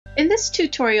In this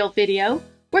tutorial video,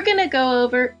 we're going to go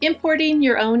over importing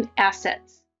your own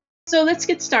assets. So let's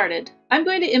get started. I'm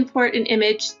going to import an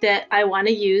image that I want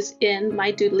to use in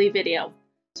my Doodly video.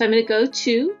 So I'm going to go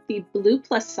to the blue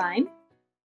plus sign,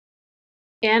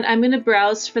 and I'm going to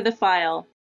browse for the file.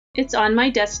 It's on my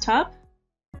desktop,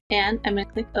 and I'm going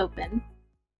to click Open.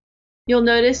 You'll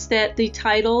notice that the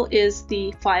title is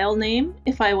the file name.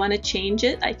 If I want to change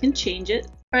it, I can change it,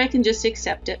 or I can just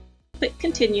accept it. Click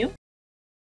Continue.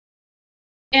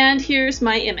 And here's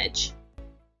my image.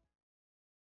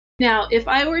 Now, if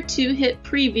I were to hit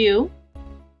Preview,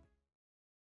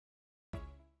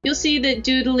 you'll see that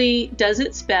Doodly does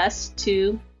its best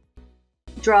to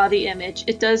draw the image.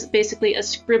 It does basically a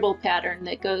scribble pattern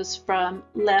that goes from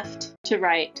left to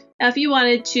right. Now, if you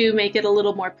wanted to make it a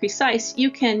little more precise, you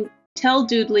can tell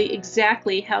Doodly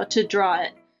exactly how to draw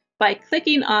it by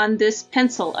clicking on this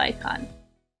pencil icon.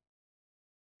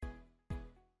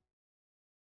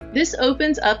 This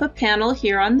opens up a panel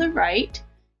here on the right.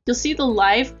 You'll see the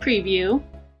live preview.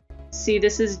 See,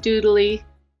 this is Doodly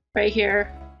right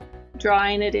here,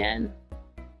 drawing it in.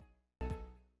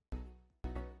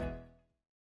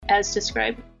 As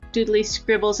described, Doodly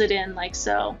scribbles it in like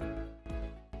so.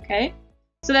 Okay,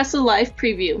 so that's the live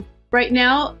preview. Right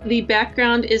now, the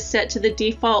background is set to the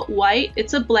default white.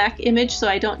 It's a black image, so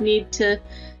I don't need to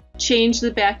change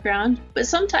the background. But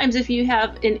sometimes if you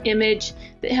have an image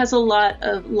that has a lot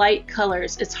of light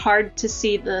colors, it's hard to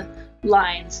see the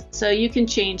lines. So you can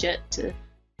change it to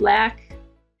black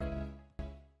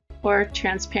or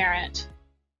transparent.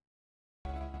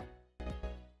 I'm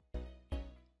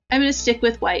going to stick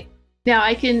with white. Now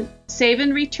I can save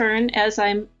and return as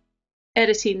I'm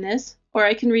editing this, or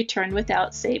I can return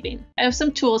without saving. I have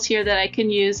some tools here that I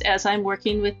can use as I'm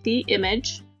working with the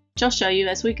image, which I'll show you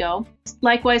as we go.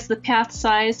 Likewise, the path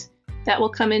size, that will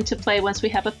come into play once we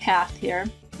have a path here.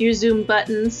 Your zoom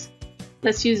buttons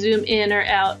lets you zoom in or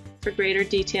out for greater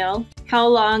detail. How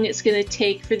long it's going to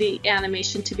take for the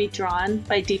animation to be drawn.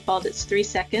 By default, it's 3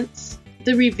 seconds.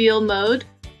 The reveal mode,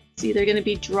 it's either going to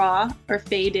be draw or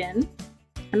fade in.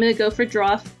 I'm going to go for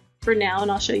draw for now,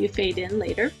 and I'll show you fade in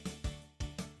later.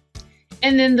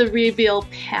 And then the reveal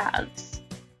paths.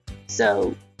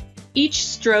 So each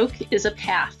stroke is a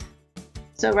path.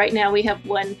 So right now we have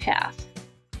one path.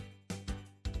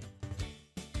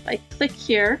 If I click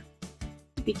here,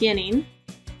 the beginning,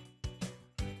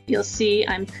 you'll see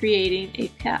I'm creating a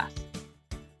path.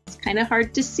 It's kind of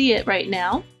hard to see it right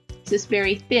now. It's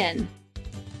very thin.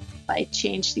 If I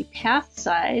change the path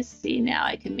size, see, now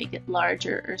I can make it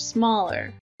larger or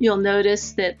smaller. You'll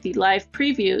notice that the live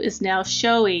preview is now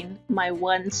showing my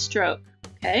one stroke.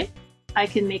 Okay, I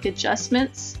can make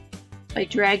adjustments by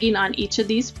dragging on each of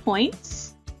these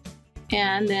points,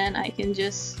 and then I can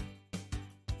just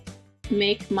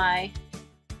make my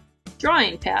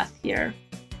drawing path here,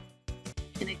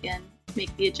 and again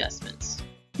make the adjustments.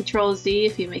 Control Z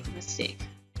if you make a mistake.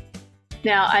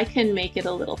 Now I can make it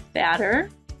a little fatter.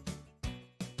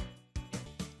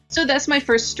 So that's my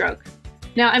first stroke.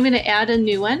 Now I'm going to add a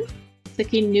new one,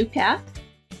 clicking New Path,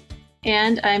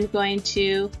 and I'm going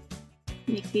to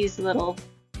make these little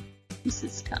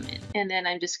pieces come in, and then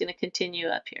I'm just going to continue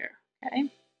up here. Okay,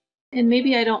 and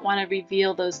maybe I don't want to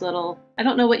reveal those little, I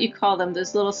don't know what you call them,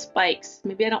 those little spikes.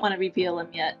 Maybe I don't want to reveal them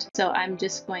yet. So I'm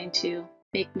just going to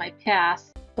make my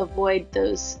path avoid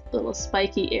those little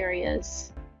spiky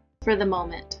areas for the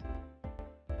moment.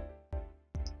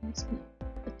 I'm just going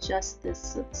to adjust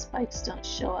this so the spikes don't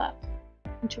show up.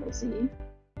 Control Z.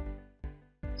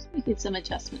 Just making some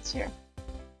adjustments here.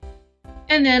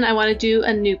 And then I want to do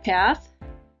a new path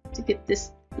to get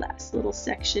this last little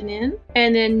section in.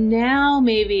 And then now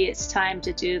maybe it's time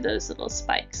to do those little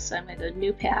spikes. So I'm going to go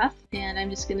new path, and I'm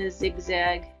just going to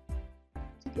zigzag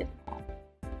to get them all.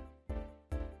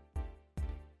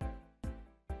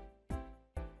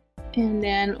 And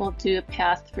then we'll do a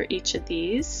path for each of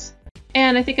these.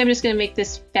 And I think I'm just going to make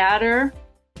this fatter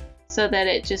so that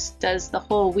it just does the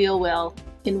whole wheel well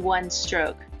in one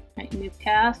stroke. Right, new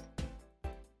path.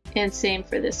 And same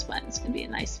for this one. It's going to be a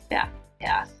nice fat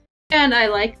path. And I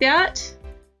like that.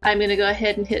 I'm going to go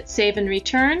ahead and hit save and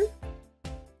return.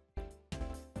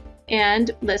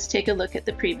 And let's take a look at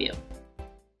the preview.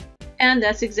 And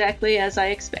that's exactly as I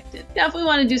expected. Now if we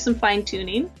want to do some fine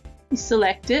tuning, we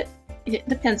select it, hit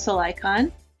the pencil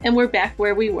icon, and we're back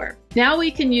where we were. Now we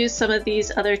can use some of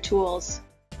these other tools.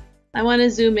 I want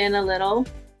to zoom in a little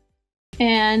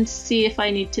and see if I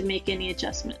need to make any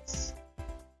adjustments.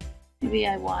 Maybe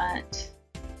I want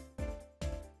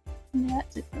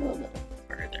that to go a little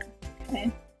further.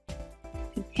 Okay,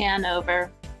 I can pan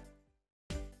over.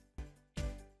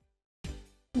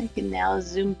 I can now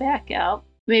zoom back out.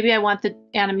 Maybe I want the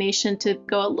animation to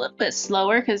go a little bit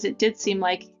slower because it did seem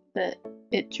like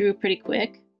it drew pretty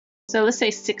quick. So let's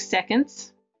say 6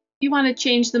 seconds. If you want to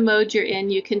change the mode you're in,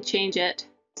 you can change it.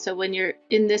 So when you're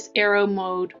in this arrow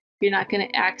mode, you're not going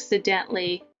to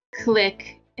accidentally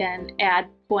click and add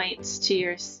points to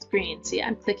your screen. See,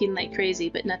 I'm clicking like crazy,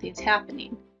 but nothing's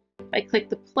happening. If I click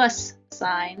the plus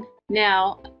sign,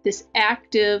 now this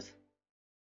active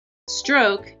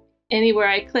stroke, anywhere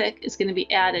I click, is going to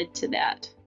be added to that.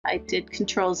 I did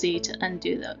Control Z to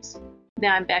undo those.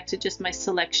 Now I'm back to just my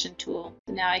selection tool.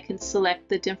 Now I can select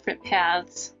the different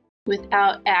paths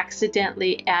without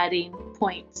accidentally adding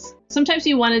points. Sometimes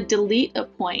you want to delete a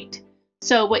point.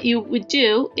 So what you would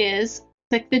do is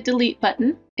click the delete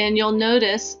button, and you'll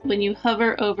notice when you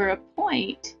hover over a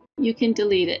point, you can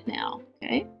delete it now,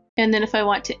 okay? And then if I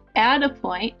want to add a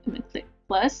point, I'm going to click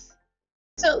plus.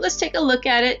 So let's take a look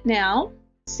at it now.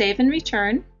 Save and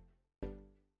return.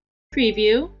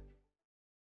 Preview.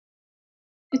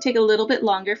 It'll take a little bit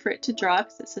longer for it to draw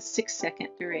because it's a 6-second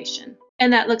duration.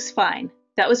 And that looks fine.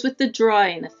 That was with the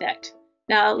drawing effect.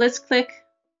 Now let's click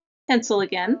pencil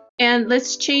again, and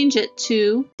let's change it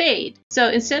to fade. So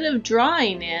instead of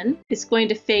drawing in, it's going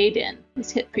to fade in.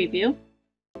 Let's hit preview.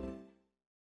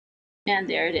 And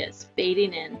there it is,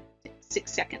 fading in,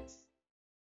 6 seconds.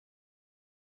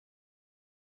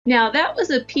 Now that was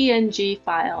a PNG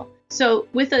file. So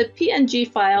with a PNG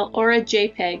file or a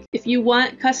JPEG, if you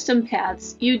want custom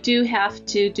paths, you do have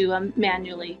to do them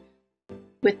manually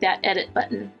with that edit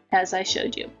button, as I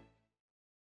showed you.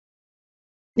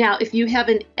 Now, if you have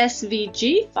an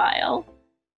SVG file,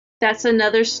 that's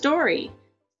another story,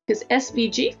 because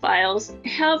SVG files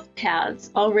have paths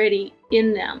already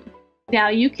in them. Now,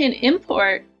 you can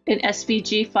import an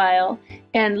SVG file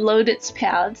and load its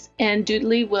paths, and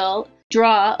Doodly will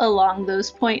draw along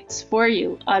those points for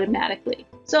you automatically.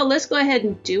 So let's go ahead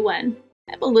and do one.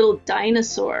 I have a little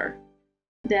dinosaur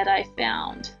that I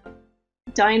found,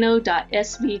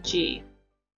 dino.svg.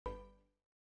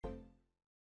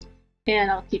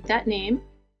 And I'll keep that name.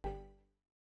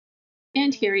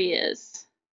 And here he is.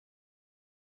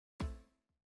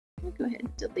 I'll go ahead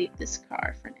and delete this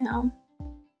car for now.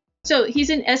 So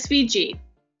he's in SVG.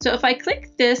 So if I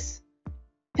click this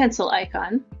pencil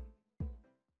icon,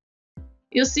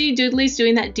 you'll see Doodly's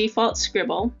doing that default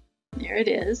scribble. There it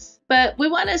is. But we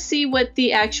want to see what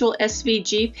the actual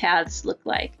SVG paths look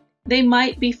like. They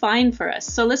might be fine for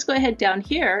us. So let's go ahead down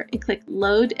here and click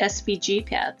Load SVG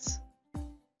Paths.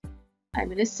 I'm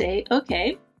going to say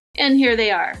OK. And here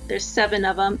they are. There's 7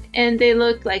 of them, and they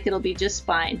look like it'll be just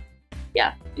fine.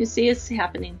 Yeah, you see it's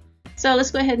happening. So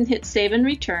let's go ahead and hit Save and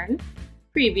Return.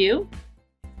 Preview.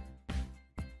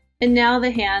 And now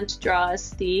the hand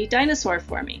draws the dinosaur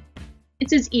for me.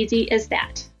 It's as easy as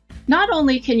that. Not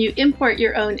only can you import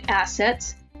your own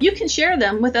assets, you can share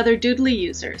them with other Doodly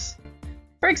users.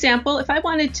 For example, if I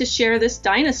wanted to share this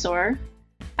dinosaur,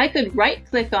 I could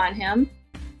right-click on him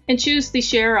and choose the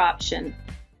share option.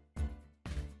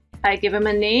 I give him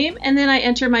a name, and then I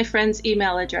enter my friend's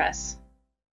email address.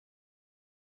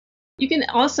 You can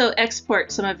also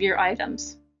export some of your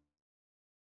items.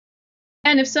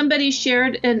 And if somebody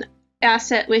shared an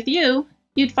asset with you,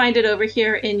 you'd find it over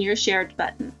here in your shared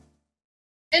button.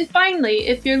 And finally,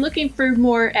 if you're looking for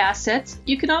more assets,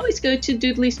 you can always go to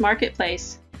Doodly's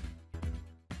Marketplace.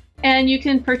 And you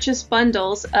can purchase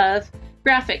bundles of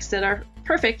graphics that are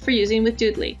perfect for using with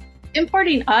Doodly.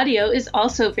 Importing audio is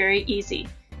also very easy.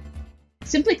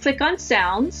 Simply click on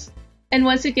Sounds, and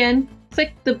once again,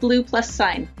 click the blue plus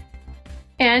sign.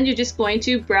 And you're just going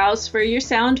to browse for your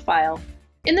sound file.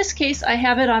 In this case, I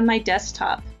have it on my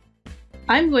desktop.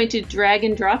 I'm going to drag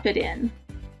and drop it in.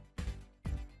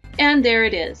 And there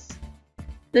it is.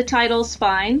 The title's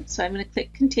fine, so I'm going to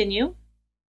click Continue.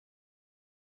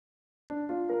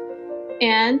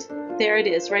 And there it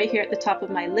is, right here at the top of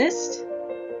my list.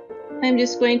 I'm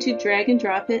just going to drag and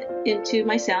drop it into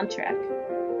my soundtrack.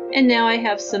 And now I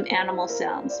have some animal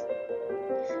sounds.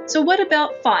 So what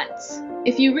about fonts?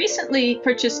 If you recently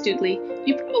purchased Doodly,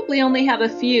 you probably only have a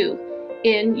few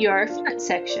in your font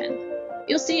section.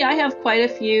 You'll see I have quite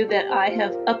a few that I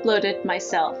have uploaded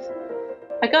myself.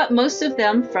 I got most of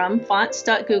them from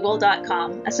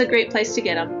fonts.google.com. That's a great place to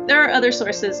get them. There are other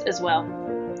sources as well.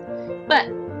 But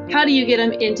how do you get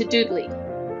them into Doodly?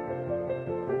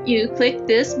 You click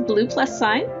this blue plus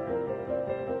sign,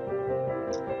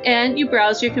 and you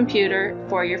browse your computer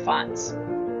for your fonts.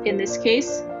 In this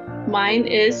case, mine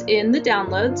is in the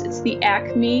downloads. It's the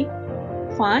Acme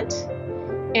font,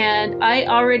 and I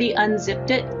already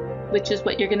unzipped it, which is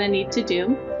what you're going to need to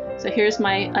do. So here's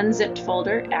my unzipped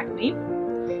folder, Acme,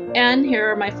 and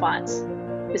here are my fonts.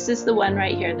 This is the one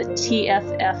right here, the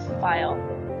TFF file.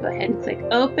 Go ahead and click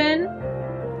open.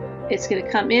 It's going to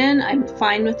come in. I'm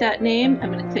fine with that name.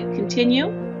 I'm going to click continue.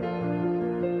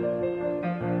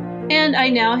 And I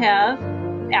now have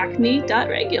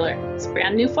acme.regular. It's a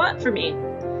brand new font for me.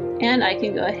 And I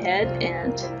can go ahead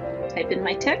and type in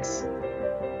my text.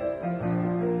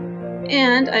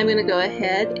 And I'm going to go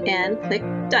ahead and click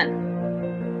done.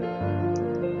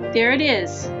 There it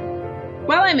is.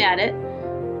 While I'm at it,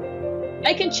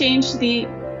 I can change the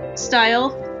style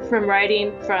from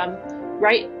writing from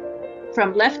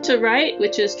left to right,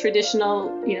 which is traditional,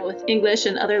 with English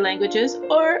and other languages,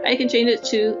 or I can change it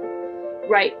to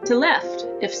right to left,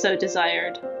 if so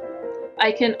desired.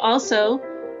 I can also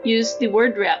use the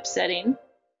word wrap setting,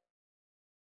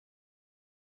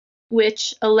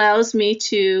 which allows me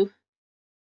to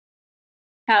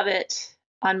have it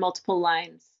on multiple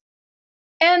lines.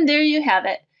 And there you have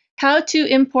it, how to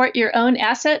import your own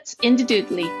assets into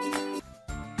Doodly.